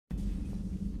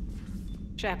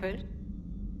Shepard,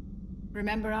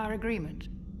 remember our agreement?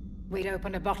 We'd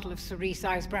open a bottle of cerise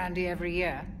ice brandy every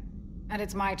year, and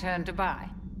it's my turn to buy.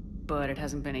 But it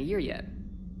hasn't been a year yet.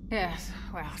 Yes,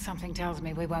 well, something tells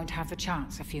me we won't have the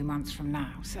chance a few months from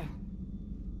now, so...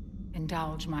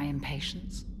 indulge my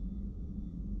impatience.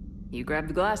 You grab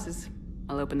the glasses.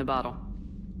 I'll open the bottle.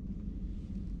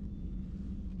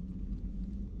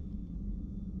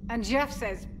 And Jeff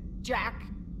says,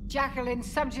 Jacqueline,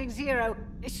 Subject Zero,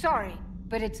 is sorry,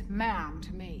 but it's ma'am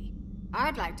to me.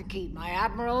 I'd like to keep my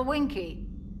Admiral Winky.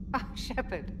 Oh,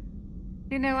 Shepard,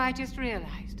 you know, I just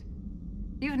realized.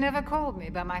 You've never called me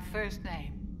by my first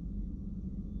name.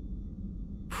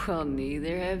 Well,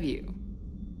 neither have you.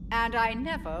 And I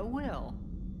never will.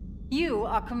 You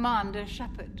are Commander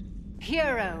Shepard,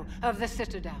 hero of the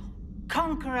Citadel,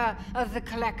 conqueror of the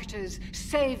Collectors,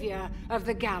 savior of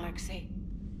the galaxy.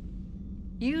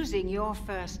 Using your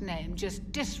first name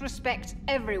just disrespects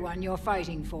everyone you're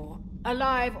fighting for,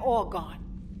 alive or gone.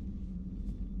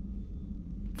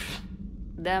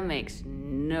 That makes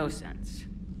no sense.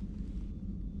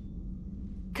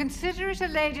 Consider it a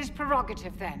lady's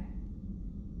prerogative, then.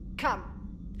 Come,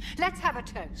 let's have a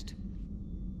toast.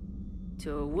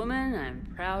 To a woman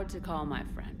I'm proud to call my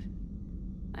friend.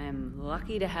 I am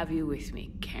lucky to have you with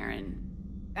me, Karen.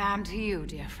 And to you,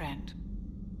 dear friend.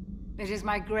 It is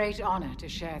my great honor to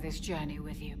share this journey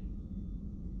with you.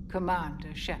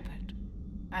 Commander Shepard,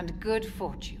 and good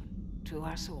fortune to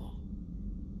us all.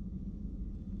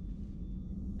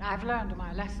 I've learned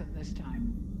my lesson this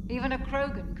time. Even a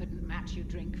Krogan couldn't match you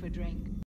drink for drink.